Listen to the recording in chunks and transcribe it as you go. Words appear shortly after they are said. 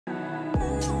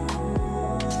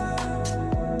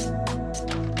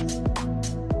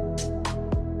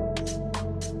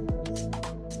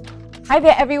Hi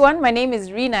there everyone, my name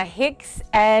is Rina Hicks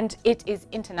and it is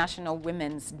International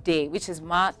Women's Day, which is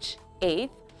March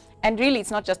 8th. And really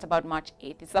it's not just about March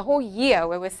 8th, it's the whole year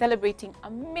where we're celebrating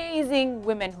amazing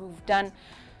women who've done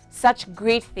such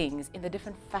great things in the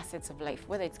different facets of life,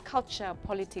 whether it's culture,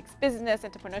 politics, business,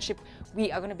 entrepreneurship.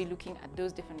 We are going to be looking at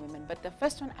those different women. But the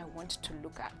first one I want to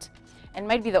look at, and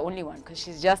might be the only one because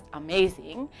she's just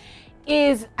amazing,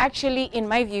 is actually, in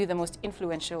my view, the most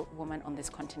influential woman on this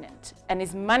continent and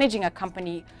is managing a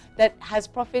company that has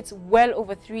profits well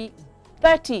over 30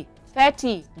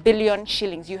 billion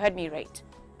shillings. You heard me right.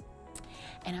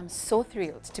 And I'm so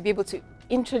thrilled to be able to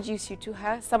introduce you to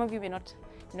her. Some of you may not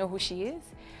know who she is,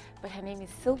 but her name is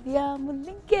Sylvia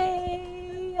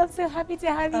Mulinge. I'm so happy to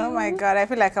have you. Oh my God, I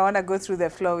feel like I want to go through the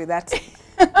floor with that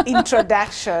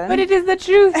introduction. But it is the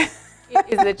truth. It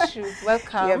is the truth.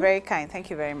 Welcome. You're very kind. Thank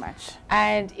you very much.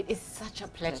 And it is such a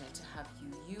pleasure to have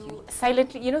you. You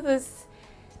silently, you know those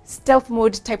stealth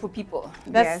mode type of people.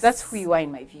 That's who you are in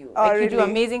my view. Oh, like really? You do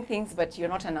amazing things, but you're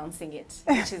not announcing it,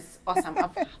 which is awesome.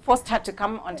 I've forced her to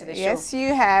come onto the show. Yes,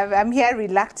 you have. I'm here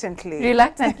reluctantly.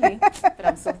 Reluctantly, but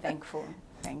I'm so thankful.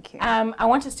 Thank you. I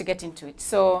want us to get into it.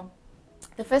 So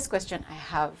the first question I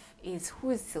have is, who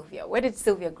is Sylvia? Where did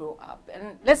Sylvia grow up?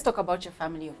 And let's talk about your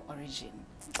family of origin.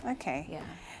 Okay. Yeah.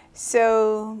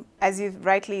 So, as you've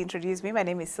rightly introduced me, my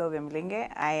name is Sylvia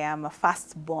Mulinge. I am a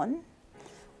firstborn,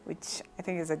 which I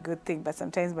think is a good thing, but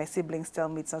sometimes my siblings tell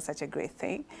me it's not such a great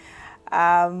thing.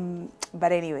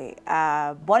 But anyway,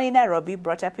 born in Nairobi,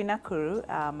 brought up in Nakuru.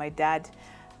 My dad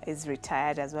is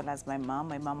retired as well as my mom.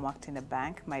 My mom worked in a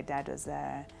bank. My dad was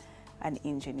an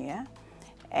engineer.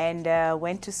 And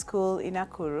went to school in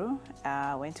Nakuru,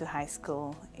 went to high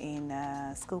school in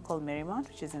a school called Marymount,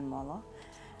 which is in Molo.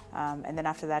 And then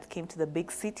after that came to the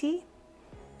big city,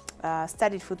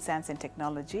 studied food science and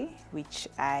technology, which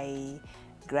I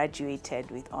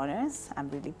graduated with honors.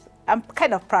 I'm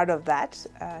kind of proud of that.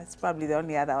 It's probably the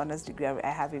only other honors degree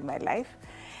I have in my life.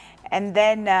 And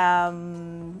then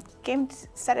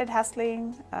started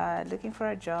hustling, looking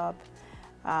for a job.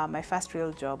 My first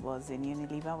real job was in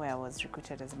Unilever, where I was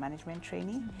recruited as a management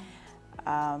trainee.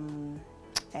 And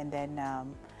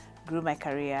then grew my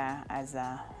career as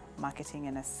a marketing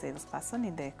and a salesperson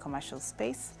in the commercial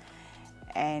space.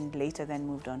 And later then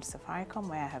moved on to Safaricom,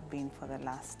 where I have been for the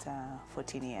last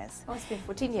 14 years. Oh, it's been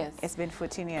 14 years. It's been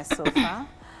 14 years so far.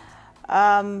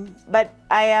 But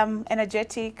I am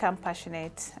energetic, I'm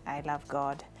passionate, I love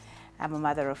God. I'm a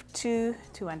mother of two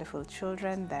wonderful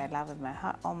children that I love with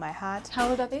all my heart. How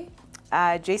old are they?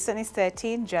 Jason is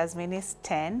 13, Jasmine is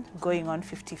 10, going on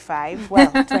 55,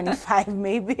 well, 25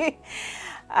 maybe.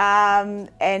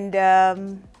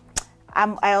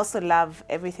 I also love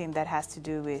everything that has to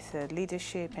do with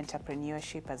leadership,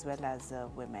 entrepreneurship, as well as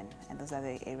women. And those are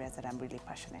the areas that I'm really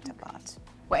passionate about.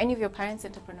 Were any of your parents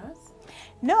entrepreneurs?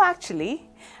 No, actually.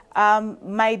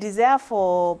 My desire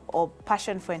for or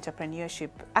passion for entrepreneurship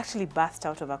actually birthed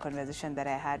out of a conversation that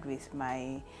I had with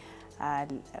my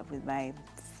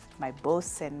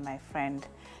boss and my friend,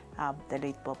 the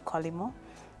late Bob Colimo.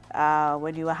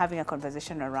 When we were having a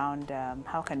conversation around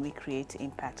how can we create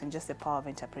impact and just the power of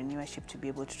entrepreneurship to be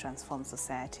able to transform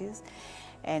societies,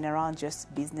 and around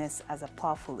just business as a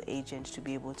powerful agent to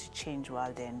be able to change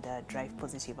world and drive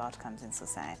positive outcomes in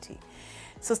society.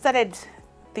 So started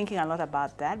thinking a lot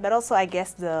about that, but also I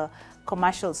guess the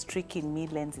commercial streak in me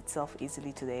lends itself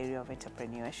easily to the area of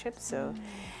entrepreneurship. So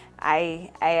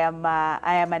I am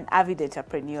an avid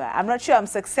entrepreneur. I'm not sure I'm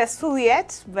successful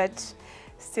yet, but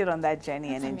still on that journey.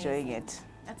 That's and enjoying amazing. It.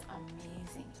 That's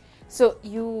amazing. So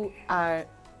you are,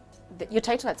 your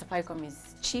title at Safaricom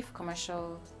is Chief Customer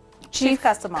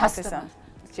Officer.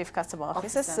 Chief Customer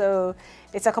Officer. So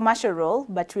it's a commercial role,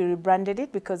 but we rebranded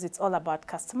it because it's all about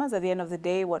customers. At the end of the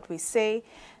day, what we say,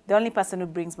 the only person who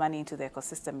brings money into the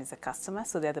ecosystem is the customer.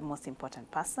 So they're the most important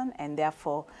person. And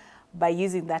therefore, by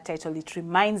using that title, it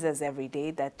reminds us every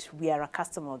day that we are a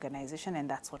customer organization, and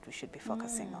that's what we should be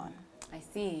focusing on. I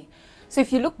see. So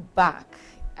if you look back,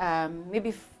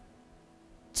 maybe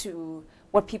to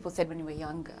what people said when you were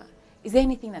younger, is there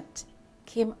anything that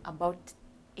came about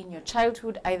in your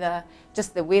childhood, either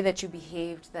just the way that you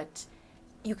behaved, that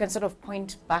you can sort of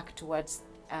point back towards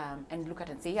and look at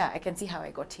and say, yeah, I can see how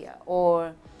I got here?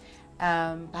 Or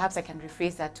perhaps I can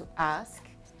rephrase that to ask,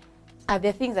 are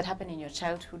there things that happened in your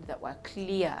childhood that were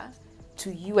clear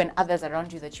to you and others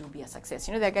around you that you will be a success?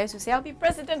 You know, there are guys who say, I'll be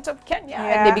president of Kenya,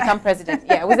 and they become president.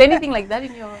 Yeah, was there anything like that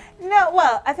in your... No,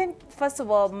 well, I think, first of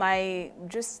all,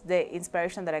 just the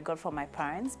inspiration that I got from my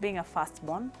parents, being a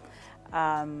firstborn,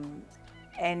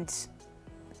 and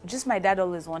just my dad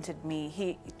always wanted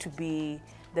me to be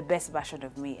the best version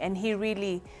of me. And he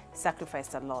really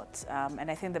sacrificed a lot. And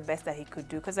I think the best that he could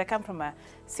do, because I come from a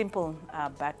simple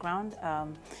background,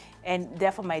 and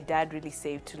therefore my dad really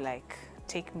saved to like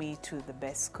take me to the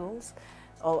best schools,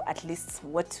 or at least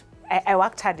what I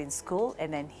worked hard in school,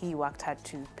 and then he worked hard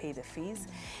to pay the fees.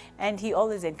 And he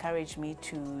always encouraged me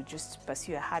to just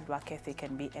pursue a hard work ethic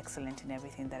and be excellent in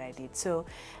everything that I did. So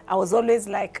I was always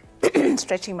like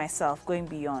stretching myself, going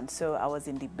beyond. So I was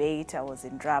in debate, I was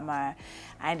in drama,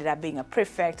 I ended up being a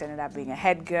prefect, I ended up being a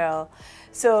head girl.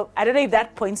 So I don't know if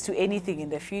that points to anything in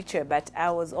the future, but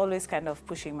I was always kind of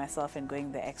pushing myself and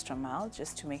going the extra mile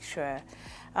just to make sure,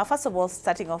 first of all,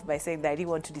 starting off by saying that I didn't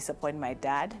want to disappoint my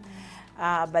dad.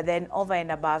 But then over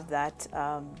and above that,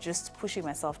 just pushing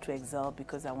myself to excel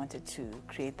because I wanted to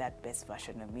create that best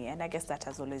version of me. And I guess that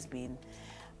has always been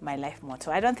my life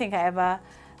motto. I don't think I ever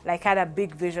like had a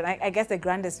big vision. I guess the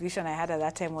grandest vision I had at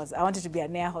that time was I wanted to be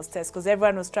an air hostess because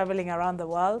everyone was traveling around the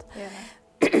world. Yeah.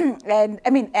 And I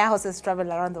mean, air hostesses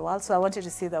travel around the world, so I wanted to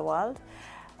see the world.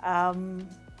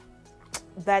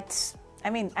 But I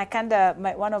mean,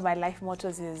 one of my life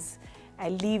mottos is I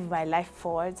live my life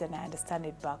forwards and I understand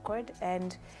it backward.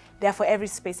 And therefore, every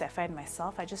space I find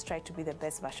myself, I just try to be the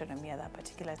best version of me at that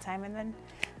particular time. And then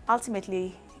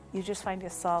ultimately, you just find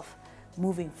yourself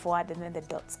moving forward, and then the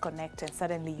dots connect, and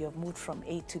suddenly you've moved from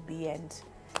A to B, and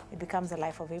it becomes a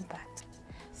life of impact.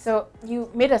 So you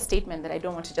made a statement that I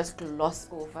don't want to just gloss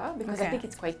over, because Okay. I think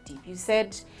it's quite deep. You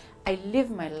said, I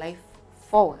live my life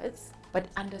forwards, but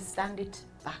understand it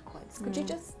backwards. Could you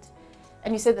just...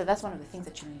 And you said that that's one of the things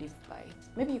that you live by.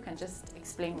 Maybe you can just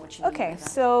explain what you mean by that.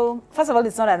 So first of all,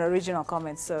 it's not an original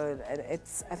comment. So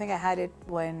I think I had it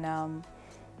when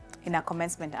in a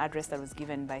commencement address that was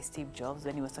given by Steve Jobs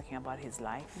when he was talking about his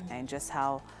life, and just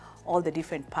how all the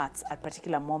different parts at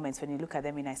particular moments, when you look at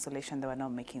them in isolation, they were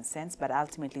not making sense, but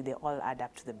ultimately they all add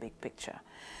up to the big picture.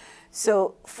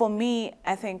 So for me,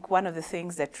 I think one of the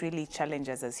things that really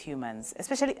challenges us as humans,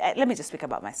 especially, let me just speak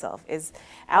about myself, is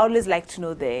I always like to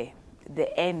know the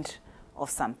end of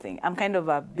something. I'm kind of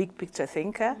a big picture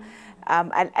thinker.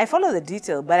 I follow the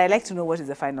detail, but I like to know what is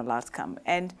the final outcome.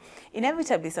 And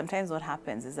inevitably, sometimes what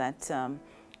happens is that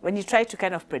when you try to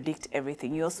kind of predict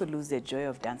everything, you also lose the joy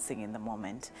of dancing in the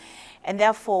moment. And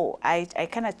therefore, I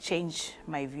kind of changed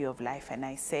my view of life, and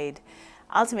I said,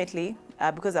 ultimately,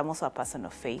 because I'm also a person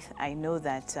of faith, I know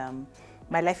that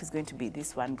my life is going to be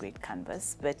this one great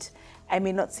canvas, but I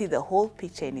may not see the whole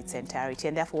picture in its entirety,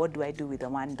 and therefore what do I do with the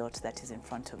one dot that is in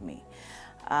front of me?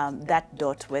 That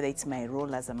dot, whether it's my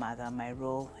role as a mother, my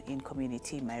role in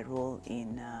community, my role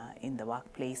in the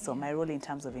workplace, or my role in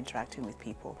terms of interacting with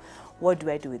people, what do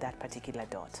I do with that particular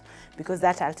dot? Because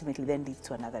that ultimately then leads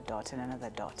to another dot and another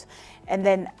dot. And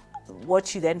then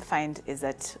what you then find is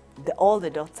that all the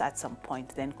dots at some point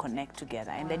then connect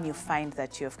together, and then you find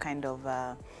that you've kind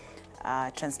of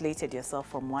translated yourself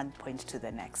from one point to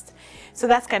the next. So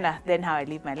that's kind of then how I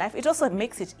live my life. It also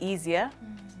makes it easier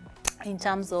in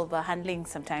terms of handling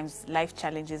sometimes life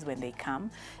challenges when they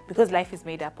come, because life is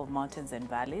made up of mountains and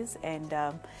valleys. And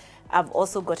I've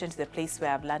also gotten to the place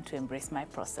where I've learned to embrace my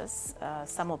process.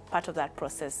 Part of that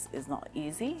process is not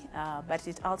easy, but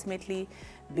it ultimately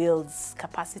builds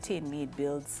capacity in me. It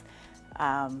builds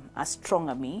a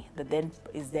stronger me that then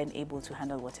is able to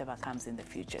handle whatever comes in the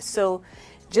future. So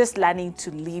just learning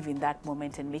to live in that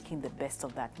moment and making the best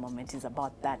of that moment is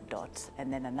about that dot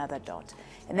and then another dot.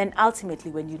 And then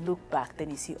ultimately when you look back, then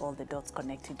you see all the dots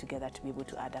connecting together to be able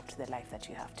to add up to the life that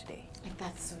you have today. Like,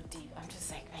 that's so deep. I'm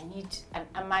just like, I need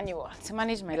a manual to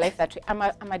manage my life that way.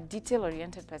 I'm a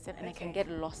detail-oriented person, and I can get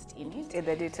lost in it. In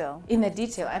the detail. In the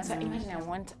detail. And so imagine I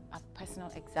want a personal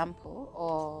example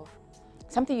of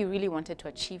something you really wanted to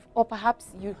achieve, or perhaps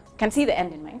you can see the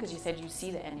end in mind, because you said you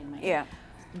see the end in mind. Yeah.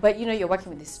 But you know, you're working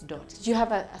with this dot. Do you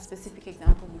have a specific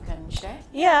example you can share?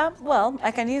 Yeah, well,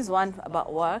 I can use one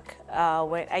about work.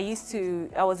 When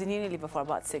I was in Unilever for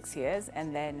about 6 years,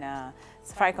 and then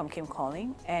Safaricom came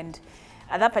calling, and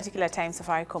at that particular time,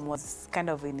 Safaricom was kind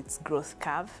of in its growth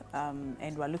curve,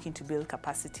 and were looking to build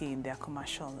capacity in their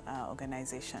commercial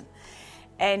organization.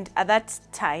 And at that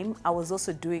time, I was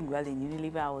also doing well in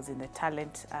Unilever. I was in the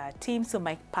talent team, so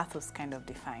my path was kind of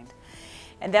defined.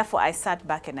 And therefore, I sat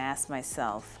back and I asked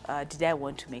myself, did I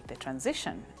want to make the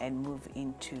transition and move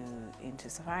into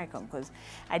Safaricom? Because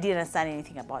I didn't understand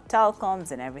anything about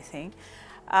telecoms and everything.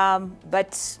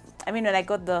 But I mean, when I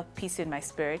got the peace in my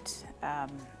spirit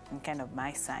and kind of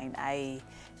my sign, I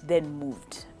then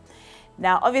moved.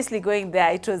 Now, obviously, going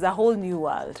there, it was a whole new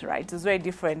world, right? It was very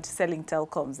different selling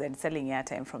telecoms than selling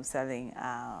airtime from selling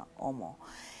Omo.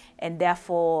 And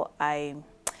therefore, I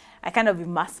I kind of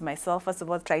immersed myself, first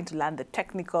of all, trying to learn the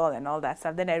technical and all that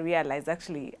stuff. Then I realized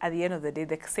actually, at the end of the day,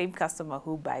 the same customer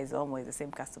who buys Omo is the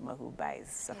same customer who buys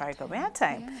Safaricom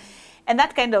airtime. Yeah. And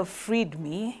that kind of freed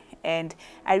me. And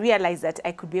I realized that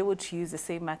I could be able to use the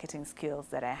same marketing skills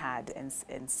that I had and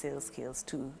sales skills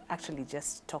to actually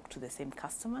just talk to the same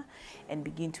customer and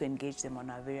begin to engage them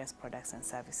on our various products and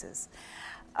services.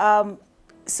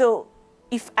 So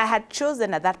if I had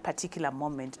chosen at that particular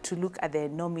moment to look at the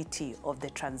enormity of the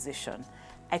transition,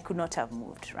 I could not have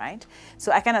moved, right?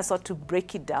 So I kind of sought to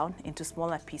break it down into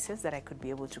smaller pieces that I could be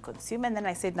able to consume. And then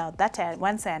I said, now that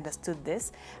once I understood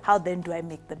this, how then do I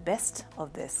make the best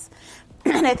of this?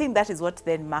 And I think that is what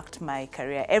then marked my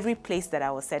career. Every place that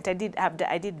I was sent, I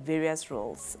did various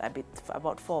roles,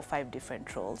 about 4 or 5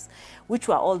 different roles, which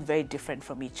were all very different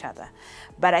from each other.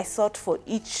 But I sought for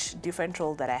each different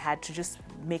role that I had to just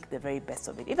make the very best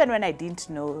of it. Even when I didn't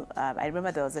know, I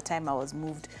remember there was a time I was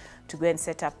moved to go and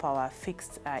set up our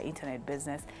fixed internet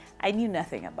business. I knew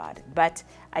nothing about it, but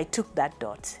I took that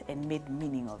dot and made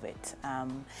meaning of it.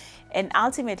 And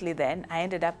ultimately then, I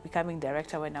ended up becoming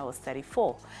director when I was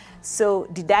 34. So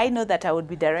did I know that I would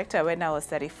be director when I was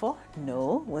 34?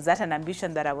 No. Was that an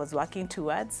ambition that I was working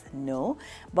towards? No.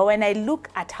 But when I look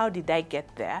at how did I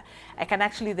get there, I can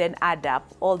actually then add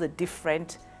up all the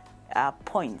different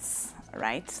points,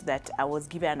 right, that I was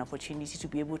given an opportunity to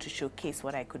be able to showcase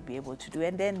what I could be able to do.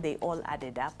 And then they all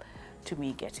added up to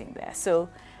me getting there. So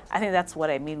I think that's what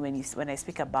I mean when I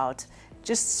speak about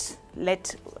just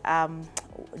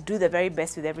do the very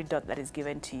best with every dot that is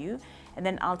given to you, and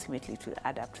then ultimately it will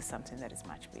add up to something that is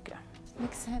much bigger.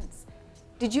 Makes sense.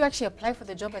 Did you actually apply for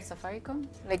the job at Safaricom?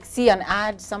 Like see an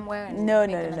ad somewhere? And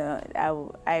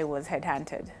no. I was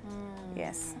headhunted.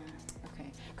 Yes.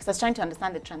 Okay. Because I was trying to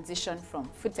understand the transition from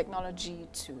food technology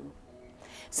to...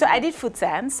 So I did food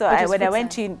science. So when I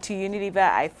went to Unilever,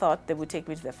 I thought they would take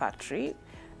me to the factory.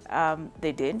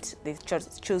 They didn't. They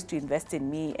chose to invest in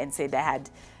me and said I had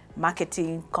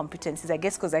marketing competencies, I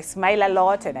guess because I smile a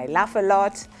lot and I laugh a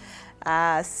lot.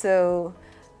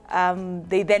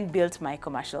 They then built my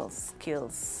commercial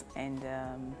skills, and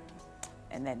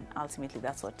then ultimately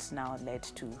that's what now led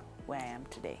to where I am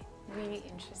today. Really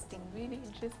interesting, really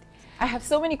interesting. I have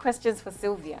so many questions for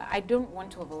Sylvia. I don't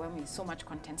want to overwhelm you with so much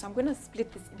content, so I'm going to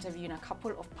split this interview in a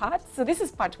couple of parts. So this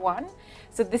is part 1.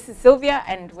 So this is Sylvia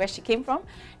and where she came from.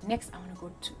 Next, I want to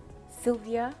go to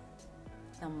Sylvia,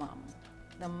 the mom,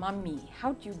 the mummy.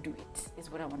 How do you do it is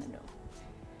what I want to know.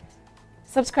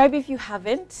 Subscribe if you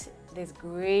haven't. There's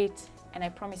great, and I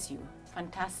promise you,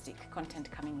 fantastic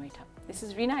content coming right up. This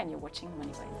is Rina and you're watching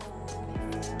MoneyWise.